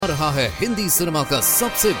रहा है हिंदी सिनेमा का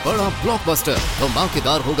सबसे बड़ा ब्लॉकबस्टर।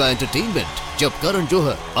 धमाकेदार होगा एंटरटेनमेंट जब करण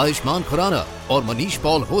जौहर, आयुष्मान खुराना और मनीष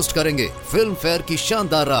पॉल होस्ट करेंगे फिल्म फेयर की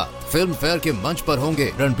शानदार रात। फिल्म फेयर के मंच पर होंगे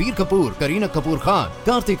रणबीर कपूर, करीना कपूर खान,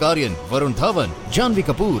 कार्तिक आर्यन, वरुण धवन, जानवी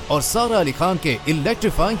कपूर और सारा अली खान के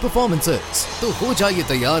इलेक्ट्रीफाइंग परफॉर्मेंसेस। तो हो जाइए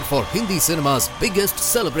तैयार for Hindi cinema's biggest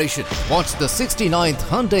celebration. Watch the 69th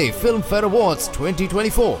Hyundai Film Fair Awards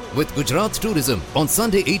 2024 with Gujarat Tourism on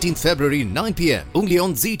Sunday 18th February 9 p.m. only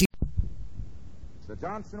on Zee TV. The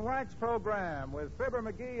Johnson Wax Program with Fibber,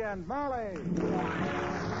 MCGee, and Molly.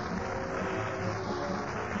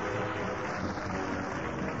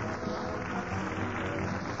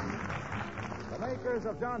 The makers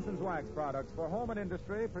of Johnson's Wax products for home and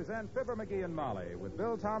industry present Fibber, MCGee, and Molly with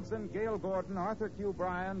Bill Thompson, Gail Gordon, Arthur Q.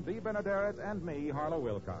 Bryan, Bea Benaderet, and me, Harlow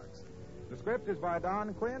Wilcox. The script is by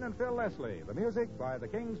Don Quinn and Phil Leslie. The music by the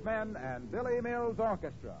King's Men and Billy Mills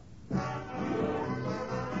Orchestra.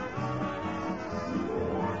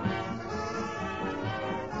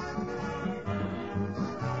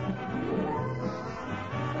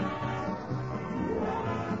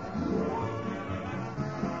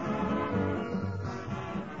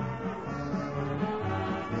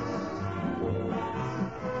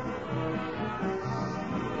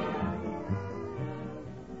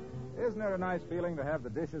 Isn't it a nice feeling to have the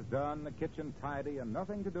dishes done, the kitchen tidy, and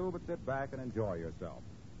nothing to do but sit back and enjoy yourself?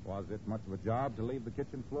 Was it much of a job to leave the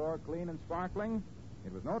kitchen floor clean and sparkling?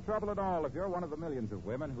 It was no trouble at all if you're one of the millions of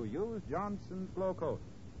women who use Johnson's Glow Coat.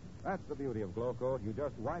 That's the beauty of Glow Coat. You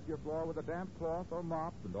just wipe your floor with a damp cloth or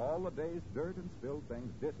mop, and all the day's dirt and spilled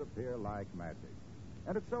things disappear like magic.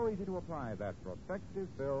 And it's so easy to apply that protective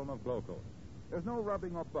film of Glow Coat. There's no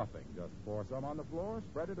rubbing or buffing. Just pour some on the floor,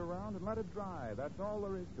 spread it around, and let it dry. That's all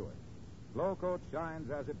there is to it. Glow Coat shines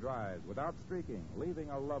as it dries, without streaking, leaving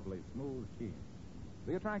a lovely, smooth sheen.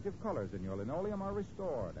 The attractive colors in your linoleum are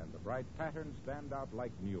restored, and the bright patterns stand out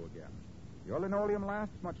like new again. Your linoleum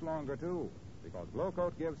lasts much longer, too, because Glow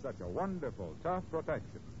Coat gives such a wonderful, tough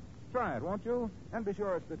protection. Try it, won't you? And be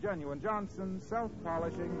sure it's the genuine Johnson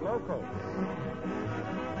self-polishing Glow Coat.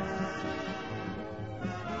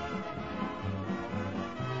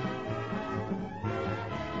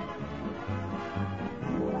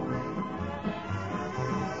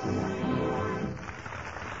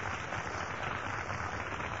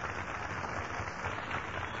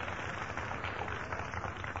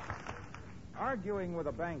 Arguing with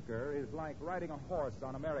a banker is like riding a horse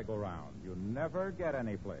on a merry-go-round. You never get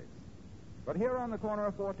any place. But here on the corner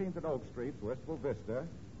of 14th and Oak Streets, Wistful Vista,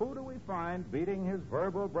 who do we find beating his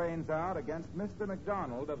verbal brains out against Mr.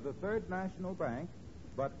 McDonald of the Third National Bank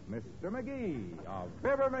but Mr. MCGee of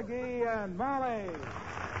Fibber, MCGee, and Molly?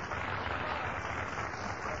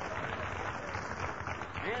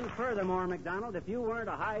 And furthermore, McDonald, if you weren't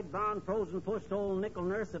a hide-bound, frozen-pushed old nickel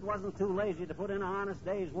nurse that wasn't too lazy to put in an honest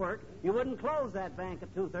day's work, you wouldn't close that bank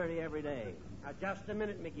at 2:30 every day. Just a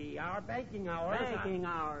minute, MCGee. Our banking hours... Banking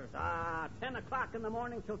hours? 10 o'clock in the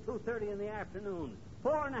morning till 2:30 in the afternoon.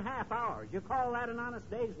 4.5 hours. You call that an honest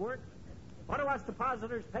day's work? What do us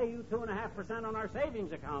depositors pay you 2.5% on our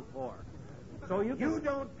savings account for? So you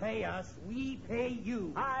don't pay us. We pay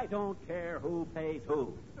you. I don't care who pays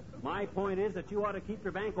who. My point is that you ought to keep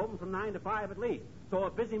your bank open from 9 to 5 at least. So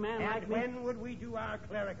a busy man like me... And when would we do our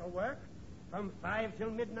clerical work? From 5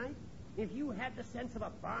 till midnight? If you had the sense of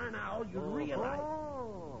a barn owl, you'd realize...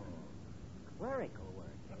 Oh, clerical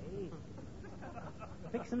work, eh?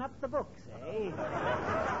 Fixing up the books, eh?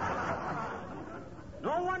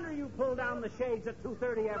 No wonder you pull down the shades at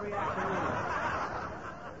 2:30 every afternoon.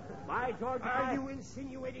 By George, Are you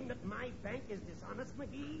insinuating that my bank is dishonest,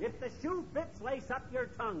 MCGee? If the shoe fits, lace up your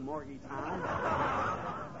tongue, Morgie Town.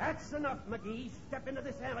 That's enough, MCGee. Step into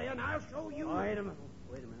this alley and I'll show you. Wait a minute.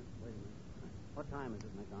 What time is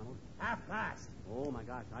it, McDonald? 1:30. Oh, my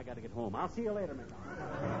gosh, I got to get home. I'll see you later, McDonald.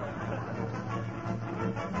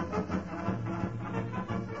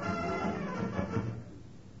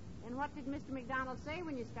 And what did Mr. McDonald say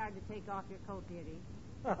when you started to take off your coat, dearie?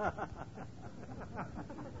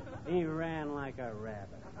 He ran like a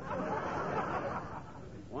rabbit.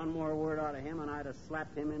 One more word out of him, and I'd have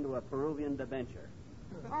slapped him into a Peruvian debenture.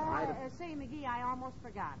 Say, MCGee, I almost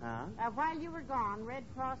forgot. Huh? While you were gone, Red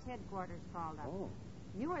Cross headquarters called up. Oh.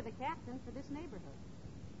 You are the captain for this neighborhood.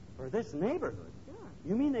 For this neighborhood? Sure.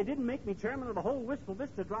 You mean they didn't make me chairman of the whole Wistful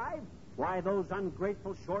Vista Drive? Why, those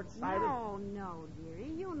ungrateful, short-sighted... No,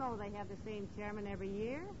 dearie. You know they have the same chairman every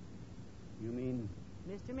year. You mean...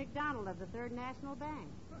 Mr. McDonald of the Third National Bank.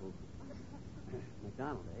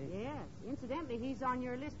 McDonald, eh? Yes. Incidentally, he's on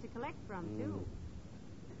your list to collect from, too.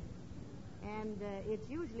 And it's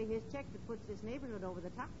usually his check that puts this neighborhood over the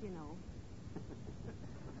top, you know.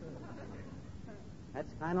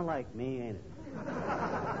 That's kind of like me, ain't it?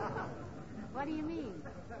 What do you mean?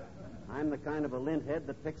 I'm the kind of a lint head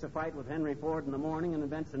that picks a fight with Henry Ford in the morning and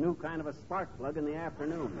invents a new kind of a spark plug in the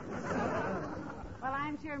afternoon. Well,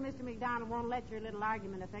 I'm sure Mr. McDonald won't let your little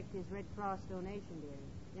argument affect his Red Cross donation, dearie.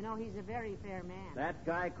 You know, he's a very fair man. That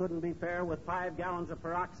guy couldn't be fair with 5 gallons of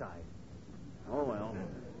peroxide. Oh, well.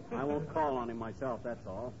 I won't call on him myself, that's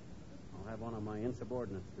all. I'll have one of my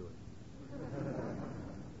insubordinates do it.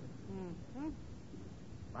 Mm-hmm.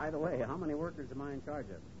 By the way, how many workers am I in charge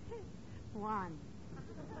of? One.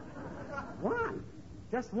 One?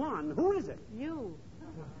 Just one? Who is it? You.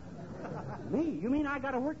 Me? You mean I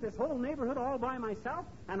got to work this whole neighborhood all by myself?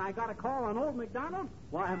 And I got to call on old McDonald?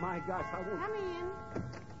 Why, my gosh, I won't... Come in.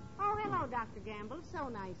 Oh, hello, Dr. Gamble. So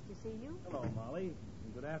nice to see you. Hello, Molly.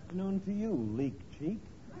 And good afternoon to you, leak cheek.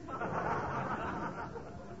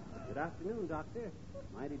 Good afternoon, Doctor.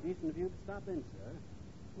 Mighty decent of you to stop in, sir.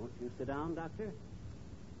 Won't you sit down, Doctor?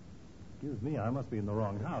 Excuse me, I must be in the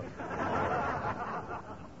wrong house.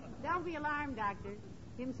 Don't be alarmed, Doctor.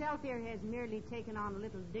 Himself here has merely taken on a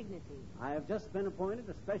little dignity. I have just been appointed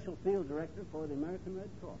a special field director for the American Red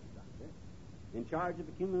Cross, Doctor, in charge of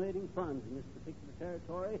accumulating funds in this particular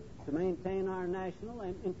territory to maintain our national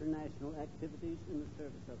and international activities in the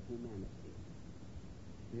service of humanity.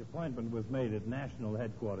 The appointment was made at national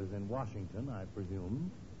headquarters in Washington, I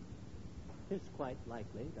presume. It's quite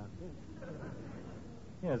likely, Doctor.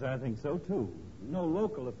 Yes, I think so, too. No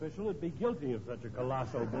local official would be guilty of such a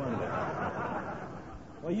colossal blunder.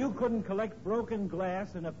 Well, you couldn't collect broken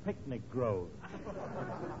glass in a picnic grove.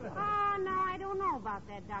 Oh, no, I don't know about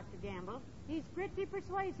that, Dr. Gamble. He's pretty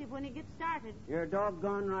persuasive when he gets started. You're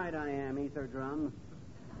doggone right I am, Ether Drum.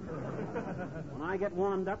 When I get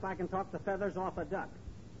warmed up, I can talk the feathers off a duck.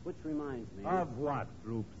 Which reminds me... Of what,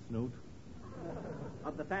 Droop Snoot?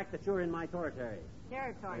 Of the fact that you're in my territory.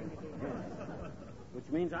 Territory, McGee. Which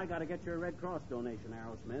means I got to get your Red Cross donation,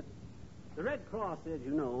 Arrowsmith. The Red Cross, as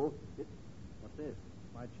you know... What's this?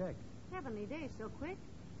 My check. Heavenly days, so quick.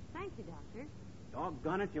 Thank you, Doctor.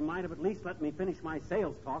 Doggone it, you might have at least let me finish my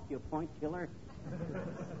sales talk, you point killer.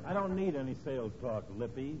 I don't need any sales talk,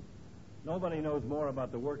 Lippy. Nobody knows more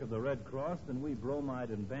about the work of the Red Cross than we bromide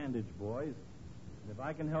and bandage boys. And if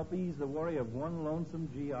I can help ease the worry of one lonesome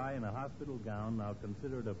GI in a hospital gown, I'll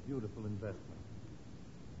consider it a beautiful investment.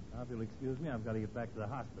 Now, if you'll excuse me, I've got to get back to the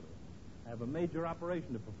hospital. I have a major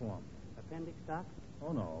operation to perform. Appendix, Doc?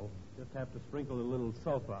 Oh, no. Just have to sprinkle a little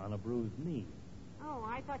sulfur on a bruised knee. Oh,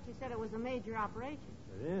 I thought you said it was a major operation.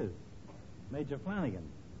 It is. Major Flanagan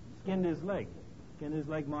skinned his leg. Skinned his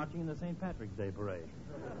leg marching in the St. Patrick's Day parade.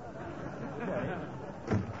 Okay.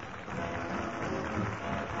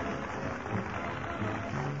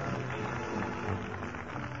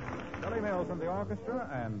 Billy Mills and the orchestra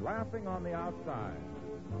and Laughing on the Outside.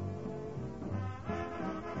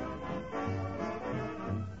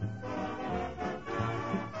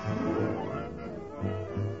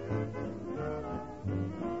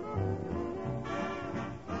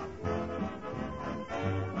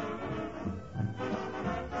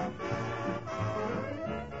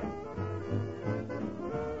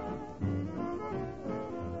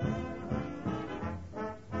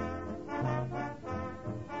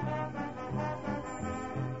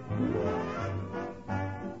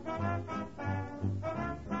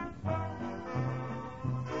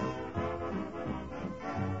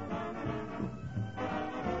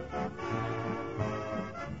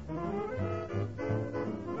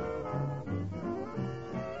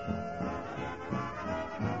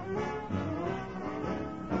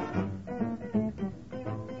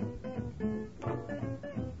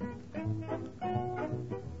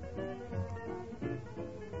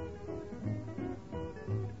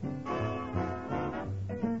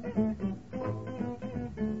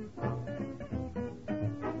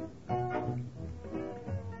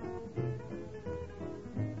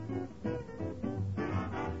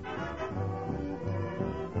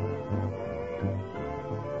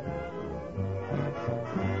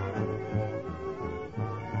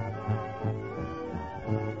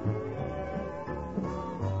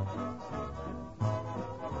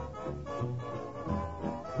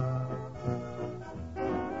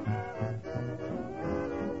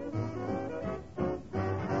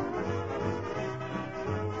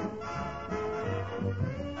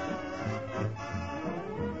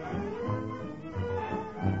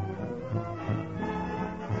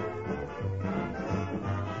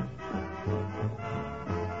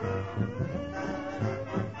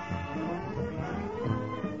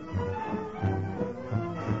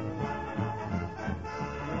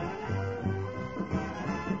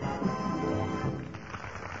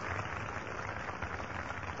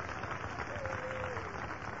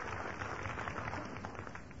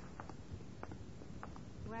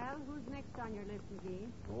 on your list, McGee?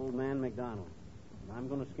 Old man McDonald. But I'm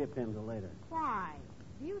going to skip him till later. Why?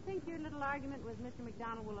 Do you think your little argument with Mr.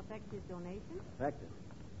 McDonald will affect his donation? Affected.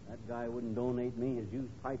 That guy wouldn't donate me his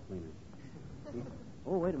used pipe cleaners.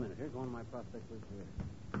 Oh, wait a minute. Here's one of my prospect lists here.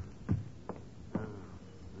 Now,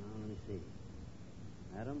 let me see.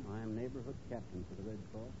 Madam, I am neighborhood captain for the Red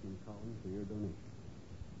Cross and calling for your donation.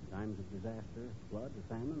 In times of disaster, flood, or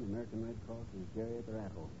famine, the American Red Cross is Jerry at their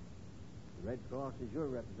at-home. The Red Cross is your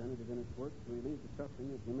representative in its work to relieve the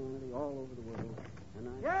suffering of humanity all over the world. And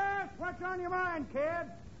I... Yes, what's on your mind, kid?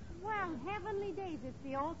 Well, heavenly days, it's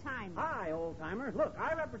the old-timer. Hi, old-timer. Look,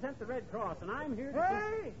 I represent the Red Cross, and I'm here to...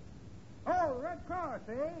 Hey! Oh, the Red Cross,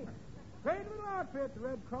 eh? Great little outfit, the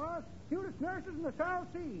Red Cross. Cutest nurses in the South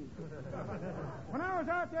Seas. When I was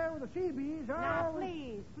out there with the Seabees, Now,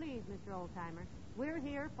 please, Mr. Oldtimer. We're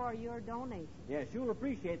here for your donation. Yes, you'll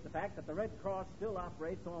appreciate the fact that the Red Cross still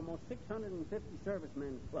operates almost 650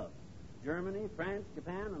 servicemen's clubs. Germany, France,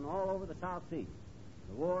 Japan, and all over the South Seas.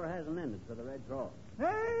 The war hasn't ended for the Red Cross.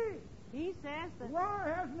 Hey! He says The that...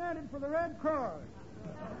 war hasn't ended for the Red Cross.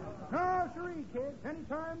 No, sirree, kids.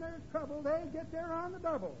 Anytime there's trouble, they get there on the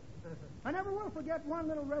double. I never will forget one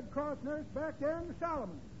little Red Cross nurse back there in the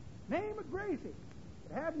Solomon. Name of Gracie.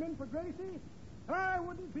 If it hadn't been for Gracie, I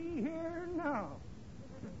wouldn't be here now.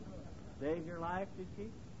 Saved your life, did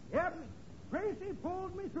she? Yep. Gracie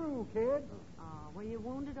pulled me through, kid. Were you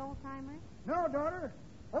wounded, old-timer? No, daughter.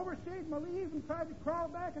 Overstayed my leave and tried to crawl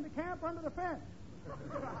back into camp under the fence.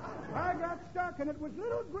 I got stuck, and it was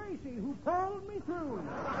little Gracie who pulled me through.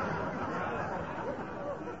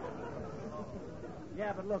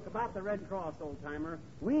 Yeah, but look, about the Red Cross, old-timer,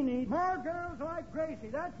 we need... More girls like Gracie.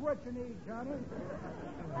 That's what you need, Johnny.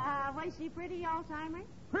 Was she pretty, old-timer?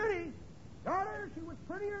 Pretty? Daughter, she was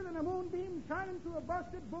prettier than a moonbeam shining through a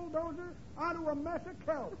busted bulldozer onto a mess of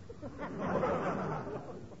kelp.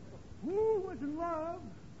 We was in love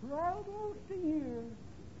for almost a year.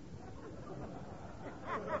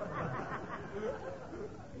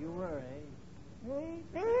 You were,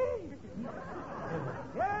 eh? Hey?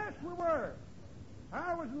 Yes, we were.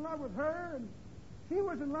 I was in love with her, and she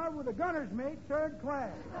was in love with a gunner's mate, third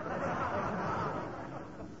class.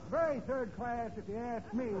 Very third class, if you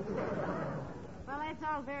ask me. Well, that's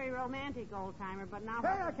all very romantic, old-timer, but now...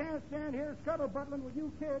 Hey, I can't stand here scuttlebuttling with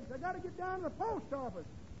you kids. I got to get down to the post office.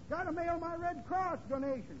 Got to mail my Red Cross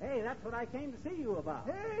donation. Hey, that's what I came to see you about.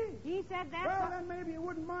 Hey? He said that... Well, then maybe you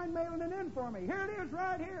wouldn't mind mailing it in for me. Here it is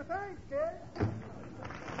right here. Thanks, kid.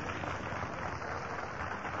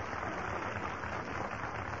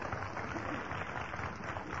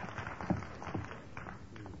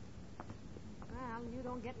 Well, you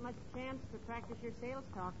don't get much chance to practice your sales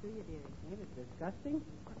talk, do you, dearie? Ain't it disgusting?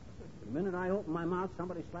 The minute I open my mouth,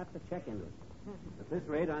 somebody slaps a check into it. At this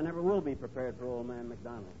rate, I never will be prepared for old man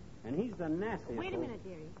McDonald. And he's the nastiest... Wait a minute,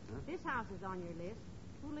 dearie. Huh? This house is on your list.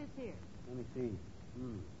 Who lives here? Let me see.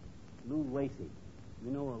 Lou Wasey.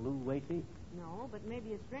 You know a Lou Wasey? No, but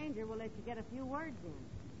maybe a stranger will let you get a few words in.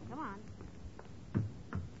 Come on.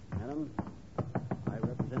 Madam, I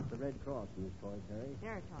represent the Red Cross in this territory.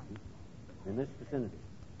 Territory. In this vicinity.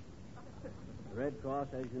 The Red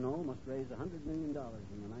Cross, as you know, must raise $100 million in the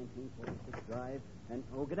 1946 drive. And,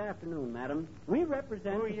 good afternoon, madam. We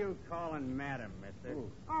represent... Who you calling madam, mister? Ooh.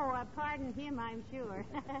 Oh, pardon him, I'm sure.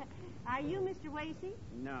 Are you Mr. Wasey?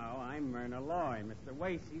 No, I'm Myrna Loy. Mr.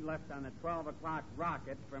 Wasey left on the 12 o'clock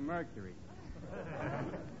rocket for Mercury.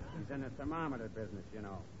 He's in the thermometer business, you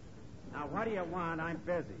know. Now, what do you want? I'm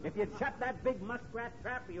busy. If you'd shut that big muskrat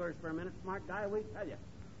trap of yours for a minute, smart guy, we tell you.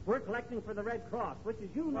 We're collecting for the Red Cross, which, as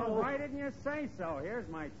you know... Well, why didn't you say so? Here's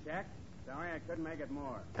my check. Sorry I couldn't make it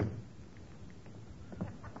more.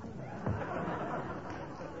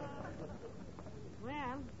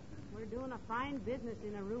 Well, we're doing a fine business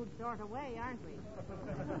in a rude sort of way, aren't we?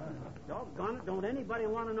 Doggone it, don't anybody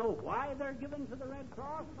want to know why they're given to the Red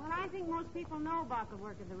Cross? Well, I think most people know about the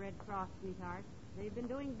work of the Red Cross, sweetheart. They've been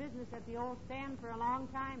doing business at the old stand for a long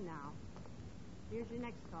time now. Here's your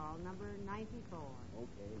next call, number 94.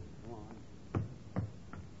 Okay, go on.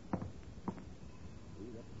 We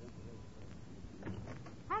represent the Red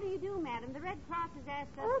Cross. How do you do, madam? The Red Cross has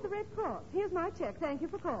asked us... Oh, the Red Cross. Here's my check. Thank you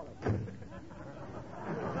for calling.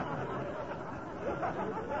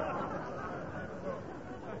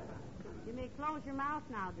 You may close your mouth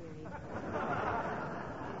now, dearie.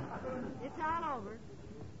 It's all over.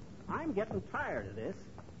 I'm getting tired of this.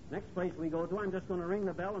 Next place we go to, I'm just going to ring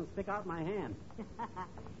the bell and stick out my hand.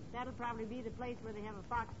 That'll probably be the place where they have a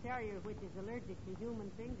fox terrier which is allergic to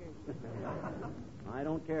human fingers. I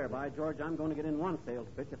don't care. By George, I'm going to get in one sales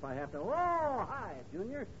pitch if I have to. Oh, hi,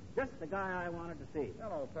 Junior. Just the guy I wanted to see.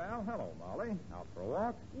 Hello, pal. Hello, Molly. Out for a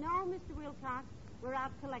walk? No, Mr. Wilcox. We're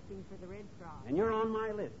out collecting for the Red Cross. And you're on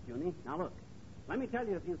my list, Junie. Now, look. Let me tell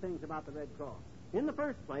you a few things about the Red Cross. In the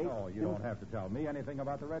first place... Oh, you don't have to tell me anything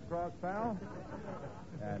about the Red Cross, pal.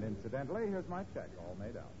 And incidentally, here's my check, all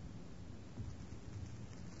made out.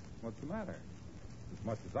 What's the matter? As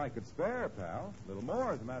much as I could spare, pal. A little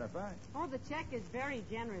more, as a matter of fact. Oh, the check is very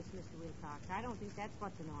generous, Mr. Wilcox. I don't think that's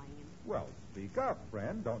what's annoying him. Well, speak up,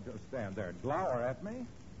 friend. Don't just stand there and glower at me.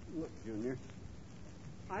 Look, Junior,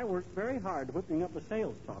 I worked very hard whipping up a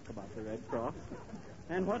sales talk about the Red Cross.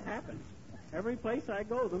 And what happens? Every place I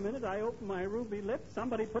go, the minute I open my ruby lips,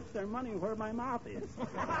 somebody puts their money where my mouth is.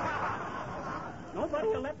 Nobody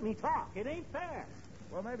will let me talk. It ain't fair.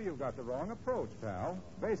 Well, maybe you've got the wrong approach, pal.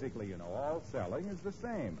 Basically, you know, all selling is the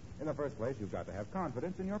same. In the first place, you've got to have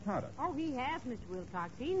confidence in your product. Oh, he has, Mr.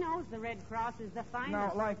 Wilcox. He knows the Red Cross is the finest.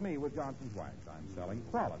 Now, like me with Johnson's Wax, I'm selling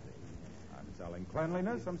quality. I'm selling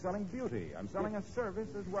cleanliness. I'm selling beauty. I'm selling a service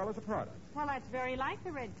as well as a product. Well, that's very like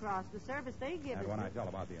the Red Cross, the service they give And us. when I tell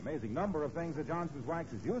about the amazing number of things that Johnson's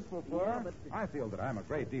Wax is useful for, Yeah, but... I feel that I'm a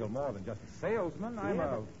great deal more than just a salesman. I'm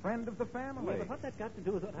a friend of the family. Yeah, but what's that got to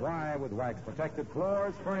do with it? Why, with Wax protected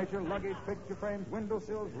floors, furniture, luggage, picture frames,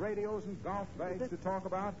 windowsills, radios, and golf bags to talk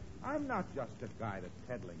about, I'm not just a guy that's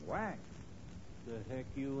peddling wax. The heck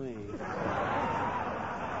you ain't.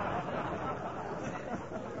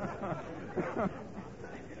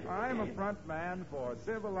 I'm a front man for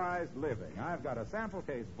civilized living. I've got a sample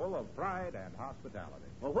case full of pride and hospitality.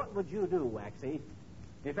 Well, what would you do, Waxy,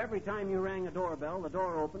 if every time you rang a doorbell, the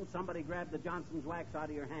door opened, somebody grabbed the Johnson's Wax out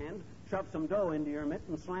of your hand, shoved some dough into your mitt,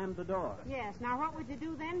 and slammed the door? Yes. Now, what would you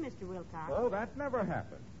do then, Mr. Wilcox? Oh, that never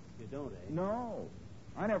happened. You don't, eh? No.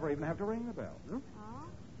 I never even have to ring the bell. Oh?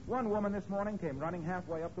 One woman this morning came running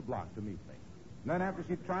halfway up the block to meet me. And then after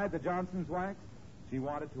she tried the Johnson's Wax, she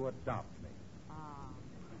wanted to adopt me.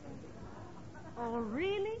 Oh,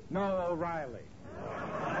 really? No, O'Reilly.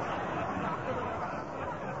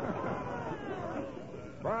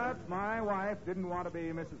 But my wife didn't want to be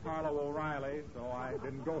Mrs. Harlow O'Reilly, so I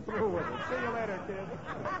didn't go through with it. See you later, kid.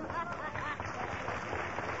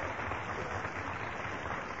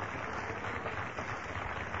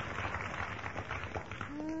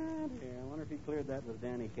 I wonder if he cleared that with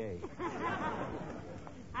Danny Kaye.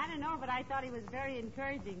 I don't know, but I thought he was very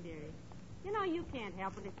encouraging, dearie. You know, you can't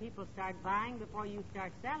help it if people start buying before you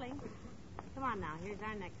start selling. Come on now, here's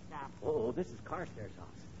our next stop. Oh, this is Carstairs' house.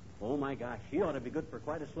 Oh, my gosh, she ought to be good for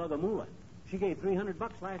quite a slug of moolah. She gave $300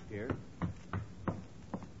 last year. Good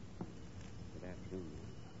afternoon.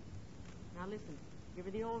 Now, listen. Give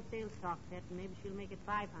her the old sales talk set, and maybe she'll make it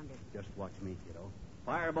 $500. Just watch me, kiddo.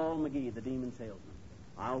 Fireball McGee, the demon salesman.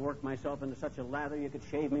 I'll work myself into such a lather you could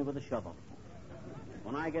shave me with a shovel.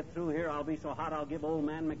 When I get through here, I'll be so hot I'll give old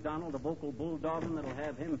man McDonald a vocal bulldogging that'll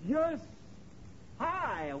have him... Yes.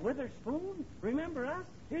 Hi, a Witherspoon. Remember us?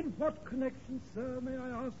 In what connection, sir, may I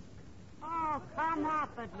ask? Oh, come off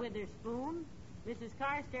it, Witherspoon. Mrs.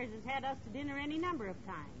 Carstairs has had us to dinner any number of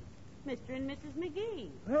times. Mr. and Mrs. McGee.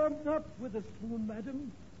 I am not Witherspoon,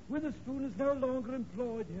 madam. Witherspoon is no longer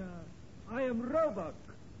employed here. I am Roebuck.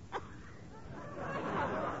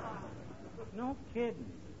 No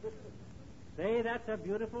kidding. Say, that's a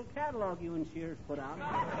beautiful catalog you and Shears put out.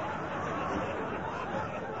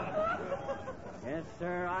 Yes,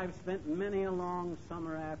 sir, I've spent many a long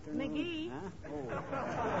summer afternoon. McGee? Huh? Oh.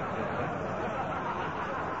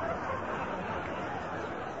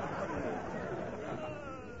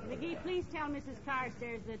 McGee, please tell Mrs.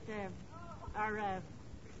 Carstairs that,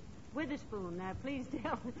 Witherspoon, please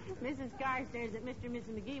tell Mrs. Carstairs that Mr. and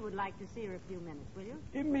Mrs. McGee would like to see her a few minutes, will you?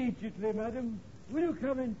 Immediately, madam. Will you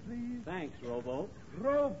come in, please? Thanks, Robo.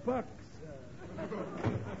 Roebuck, sir.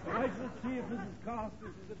 I shall see if Mrs.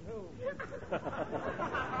 Carstairs is at home.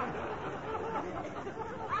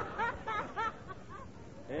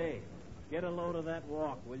 Hey, get a load of that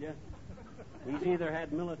walk, will you? He's either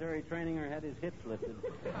had military training or had his hips lifted.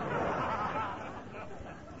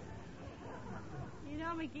 You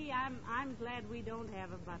know, McGee, I'm glad we don't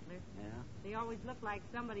have a butler. Yeah? They always look like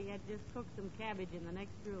somebody had just cooked some cabbage in the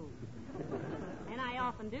next room. And I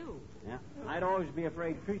often do. Yeah. I'd always be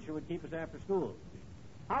afraid Creature would keep us after school.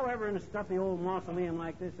 However, in a stuffy old mausoleum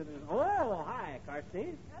like this, it is... Oh, hi,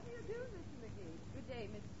 Carstairs. How do you do, Mr. McGee? Good day,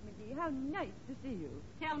 Mrs. McGee. McGee. How nice to see you.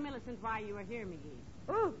 Tell Millicent why you are here, McGee.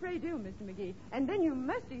 Oh, pray do, Mr. McGee. And then you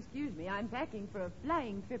must excuse me. I'm packing for a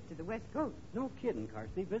flying trip to the West Coast. No kidding,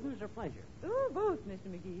 Carsey. Business or pleasure? Oh, both, Mr.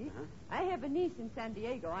 McGee. Uh-huh. I have a niece in San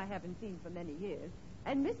Diego I haven't seen for many years.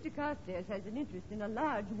 And Mr. Carstairs has an interest in a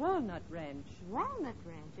large walnut ranch. Walnut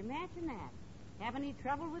Ranch. Imagine that. Have any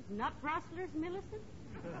trouble with nut rustlers, Millicent?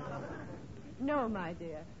 No, my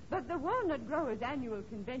dear. But the Walnut Growers' Annual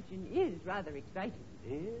Convention is rather exciting.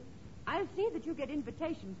 It is? I'll see that you get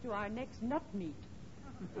invitations to our next nut meet.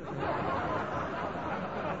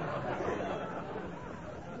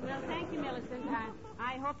 Well, thank you, Millicent.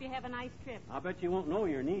 I hope you have a nice trip. I'll bet you won't know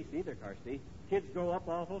your niece either, Carsey. Kids grow up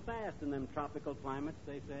awful fast in them tropical climates,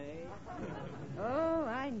 they say. Oh,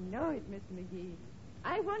 I know it, Mr. McGee.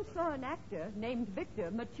 I once saw an actor named Victor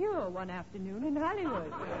mature one afternoon in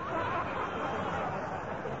Hollywood.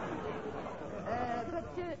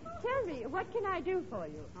 Tell me, what can I do for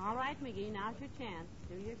you? All right, McGee, now's your chance.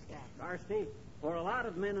 Do your stuff. Carsey, for a lot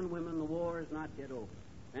of men and women, the war is not yet over.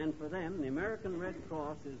 And for them, the American Red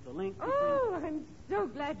Cross is the link between... Oh, I'm so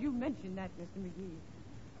glad you mentioned that, Mr. McGee.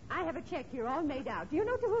 I have a check here all made out. Do you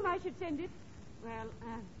know to whom I should send it? Well,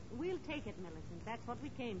 we'll take it, Millicent. That's what we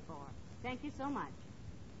came for. Thank you so much.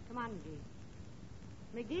 Come on,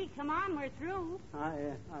 McGee. McGee, come on, we're through.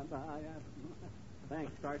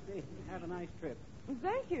 Thanks, Carsey. Have a nice trip.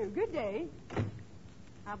 Thank you. Good day.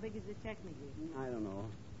 How big is the check, McGee? I don't know.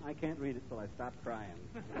 I can't read it till I stop crying.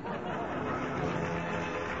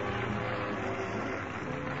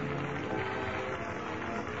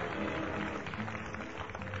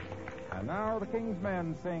 And now the King's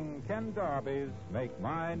Men sing Ken Darby's Make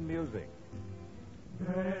Mine Music.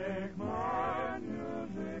 Make mine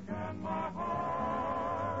music and my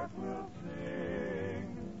heart will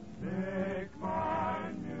sing. Make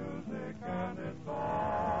mine music and it's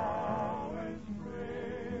always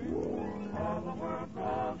spring. All the world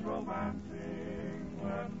goes romancing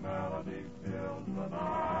when melody fills the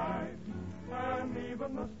night. And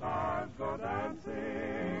even the stars go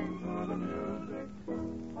dancing to the music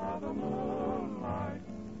of the moonlight.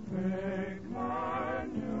 Make my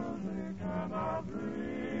music and I'll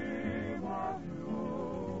dream of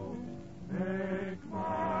you. Make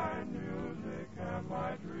my music and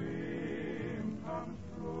my dream comes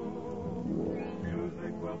true.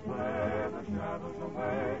 Music will play the shadows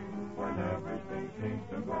away when everything seems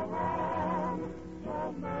to go wrong. So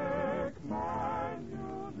make my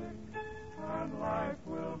music and life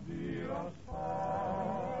will be a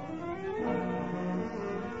song.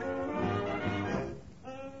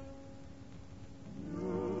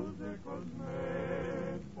 Music was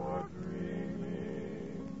made for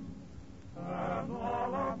dreaming, and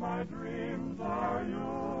all of my dreams are you.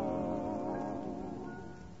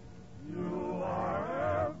 You are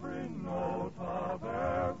every note of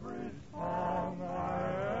every song I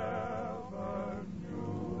ever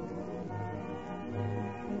knew.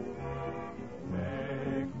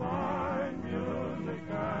 Make my music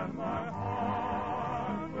and my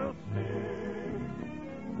heart will sing.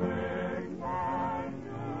 Make my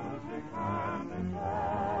music and it's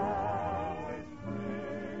always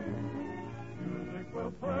spring. Music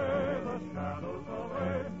will play the shadows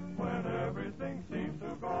away when everything seems to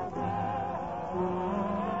go wrong.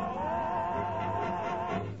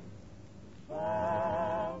 So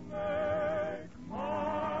make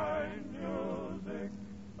my music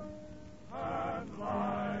and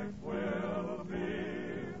life will be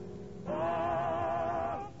a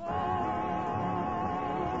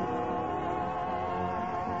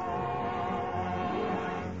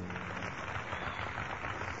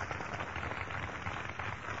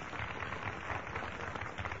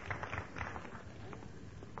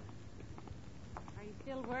Are you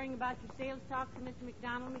still worrying about your sales talk to Mr.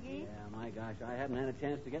 McDonald, McGee? Yeah, my gosh, I haven't had a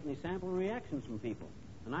chance to get any sample reactions from people.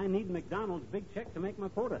 And I need McDonald's big check to make my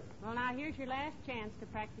quota. Well, now, here's your last chance to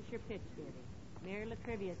practice your pitch, dearie. Mayor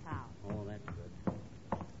Latrivia's house. Oh, that's good.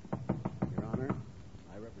 Your Honor,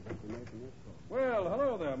 I represent the American Red Cross. Well,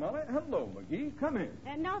 hello there, Molly. Hello, McGee. Come in.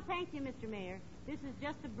 No, thank you, Mr. Mayor. This is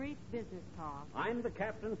just a brief business call. I'm the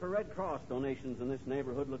captain for Red Cross donations in this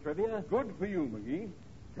neighborhood, Latrivia. Good for you, McGee.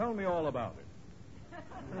 Tell me all about it.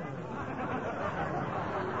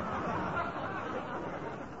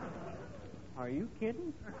 Are you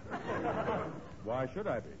kidding? Why should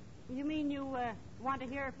I be? You mean you want to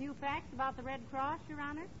hear a few facts about the Red Cross, Your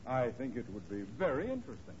Honor? I think it would be very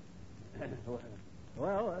interesting.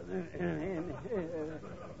 Well,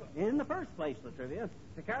 in the first place, Latrivia,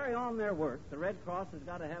 to carry on their work, the Red Cross has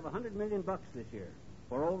got to have $100 million this year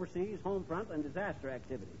for overseas, home front, and disaster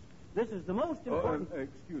activities. This is the most important...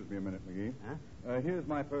 Excuse me a minute, McGee. Huh? Here's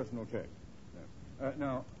my personal check.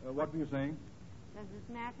 Now, what were you saying? Does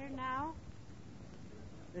it matter now?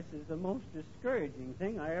 This is the most discouraging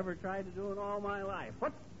thing I ever tried to do in all my life.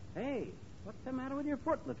 Hey, what's the matter with your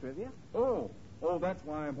foot, Latrivia? Oh, that's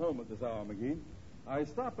why I'm home at this hour, McGee. I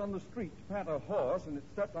stopped on the street to pat a horse, and it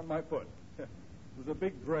stepped on my foot. It was a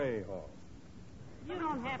big gray horse. You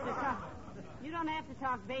don't have to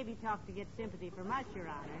talk baby talk to get sympathy from us, Your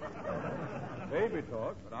Honor. Baby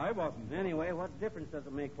talk, but I wasn't. Anyway, what difference does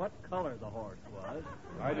it make what color the horse was?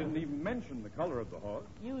 I didn't even mention the color of the horse.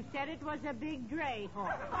 You said it was a big gray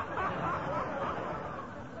horse.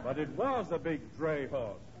 But it was a big gray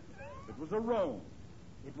horse. It was a roan.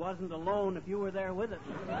 It wasn't alone if you were there with it.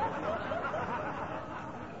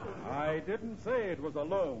 I didn't say it was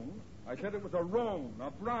alone. I said it was a roan,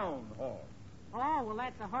 a brown horse. Oh, well,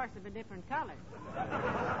 that's a horse of a different color.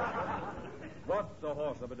 What's a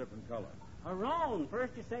horse of a different color? A roan.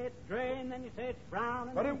 First you say it's gray, and then you say it's brown.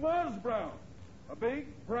 And But it was brown. A big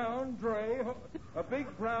brown gray. A big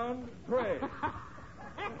brown gray.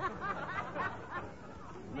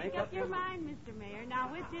 Make up your mind, Mr. Mayor. Now,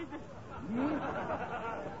 which is it?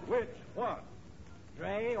 Which? What?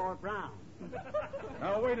 Gray or brown?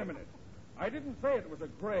 Now, wait a minute. I didn't say it was a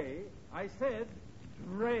gray. I said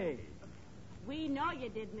gray. We know you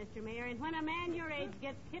did, Mr. Mayor, and when a man your age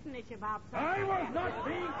gets kittenish about something... I was not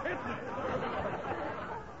being kittenish.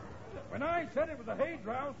 When I said it was a hay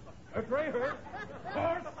grouse, a gray horse,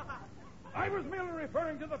 I was merely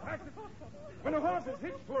referring to the fact that when a horse is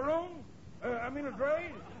hitched to a roan, a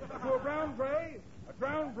gray, to a brown gray,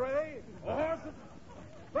 a horse,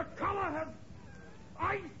 the color has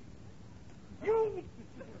ice.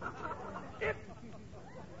 It.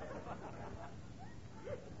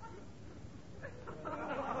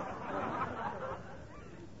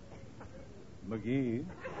 McGee.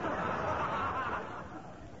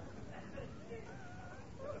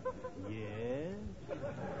 Yes?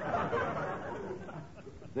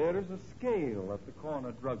 There is a scale at the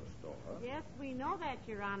corner drugstore. Yes, we know that,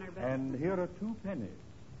 Your Honor, but... And here are 2 pennies.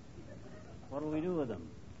 What'll we do with them?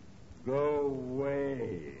 Go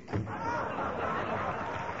away.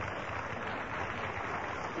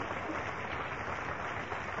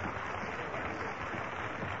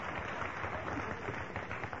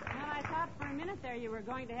 There, you were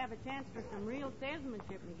going to have a chance for some real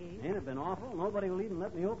salesmanship, McGee. Ain't it been awful? Nobody will even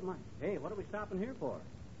let me open my... Hey, what are we stopping here for?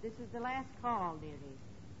 This is the last call, dearie.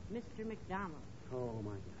 Mr. McDonald. Oh,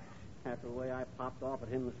 my gosh. After the way I popped off at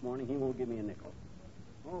him this morning, he won't give me a nickel.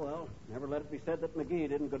 Oh, well, never let it be said that McGee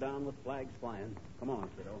didn't go down with flags flying. Come on,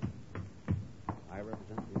 kiddo. I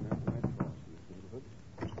represent the American Red Cross in this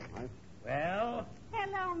neighborhood. Well?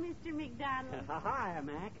 Hello, Mr. McDonald. Hi,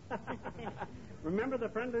 Mac. Remember the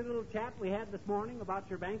friendly little chat we had this morning about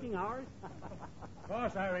your banking hours? Of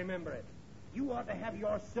course I remember it. You ought to have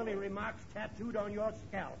your silly remarks tattooed on your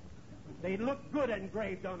scalp. They look good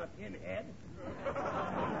engraved on a pinhead.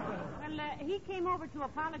 Well, he came over to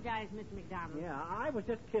apologize, Mr. McDonald. Yeah, I was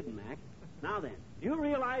just kidding, Mac. Now then, do you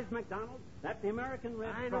realize, McDonald, that the American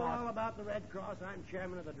Red Cross... I know all about the Red Cross. I'm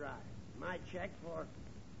chairman of the drive. My check for...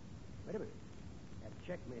 Wait a minute. That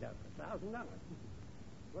check made out for $1,000.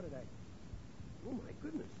 What did I... Oh, my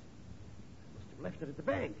goodness. I must have left it at the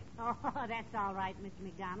bank. Oh, that's all right, Mr.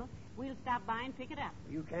 McDonald. We'll stop by and pick it up.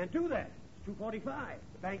 You can't do that. It's 2:45.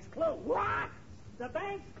 The bank's closed. What? The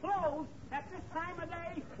bank's closed at this time of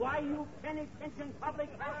day? Why, you penny-pinching public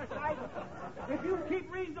parasite. If you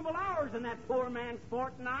keep reasonable hours in that poor man's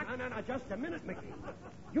Fort Knox... No, just a minute, McGee.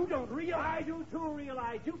 You don't realize... I do, too,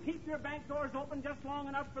 realize. You keep your bank doors open just long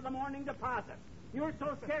enough for the morning deposit. You're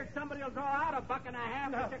so scared somebody will draw out $1.50.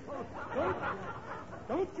 No.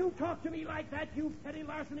 Don't you talk to me like that, you petty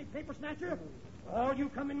larceny paper snatcher. All you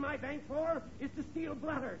come in my bank for is to steal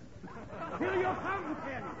bladders. Fill your fountain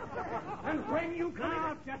pen. And when you come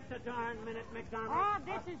Now, just a darn minute, McDonald. Oh,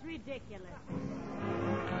 this is ridiculous.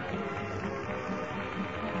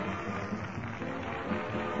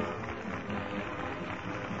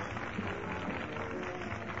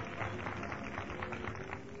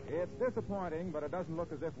 It's disappointing, but it doesn't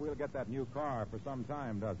look as if we'll get that new car for some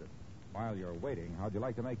time, does it? While you're waiting, how'd you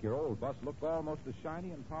like to make your old bus look almost as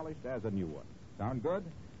shiny and polished as a new one? Sound good?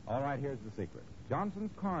 All right, here's the secret.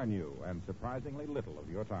 Johnson's Car New, and surprisingly little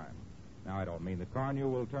of your time. Now, I don't mean that Car New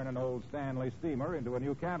will turn an old Stanley steamer into a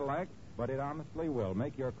new Cadillac, but it honestly will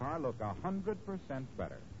make your car look 100%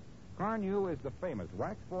 better. Car New is the famous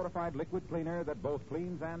wax-fortified liquid cleaner that both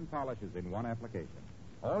cleans and polishes in one application.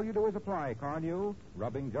 All you do is apply Car New,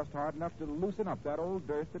 rubbing just hard enough to loosen up that old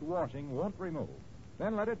dirt that washing won't remove.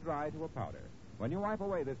 Then let it dry to a powder. When you wipe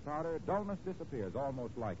away this powder, dullness disappears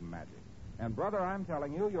almost like magic. And, brother, I'm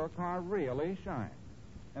telling you, your car really shines.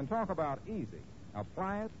 And talk about easy.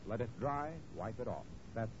 Apply it, let it dry, wipe it off.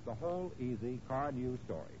 That's the whole easy Carnu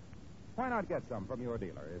story. Why not get some from your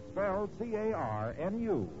dealer? It's spelled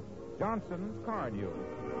C-A-R-N-U. Johnson's Carnu.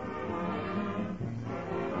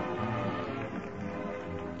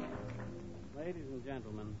 Ladies and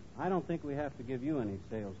gentlemen, I don't think we have to give you any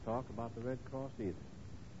sales talk about the Red Cross either.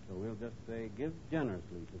 So we'll just say give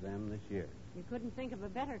generously to them this year. You couldn't think of a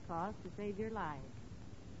better cause to save your lives.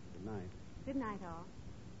 Good night. Good night, all.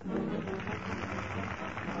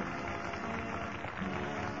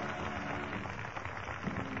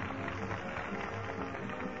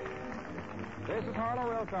 This is Harlow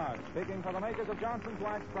Wilcox, speaking for the makers of Johnson's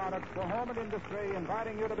Wax Products for home and industry,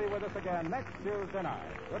 inviting you to be with us again next Tuesday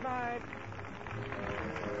night. Good night.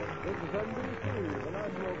 This is NBC, the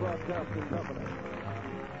National Broadcasting Company.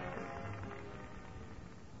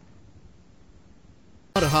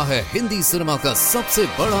 रहा है Hindi cinema का सबसे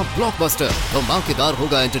बड़ा blockbuster. धमाकेदार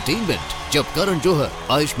होगा entertainment जब करण जौहर,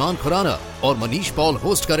 आयुष्मान खुराना और Manish Paul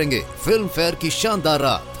host करेंगे फिल्म फेयर की शानदार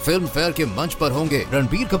रात। फिल्म फेयर के मंच पर होंगे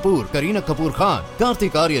रणबीर कपूर, करीना कपूर खान,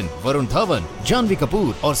 कार्तिक आर्यन, वरुण धवन, जानवी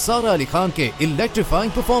कपूर और सारा अली खान के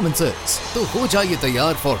इलेक्ट्रीफाइंग परफॉर्मेंसेस। तो हो जाइए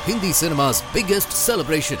तैयार for Hindi cinema's biggest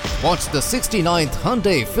celebration. Watch the 69th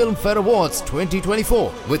Hyundai Film Fair Awards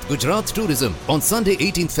 2024 with Gujarat Tourism on Sunday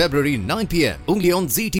 18th February 9 p.m. only on ZT.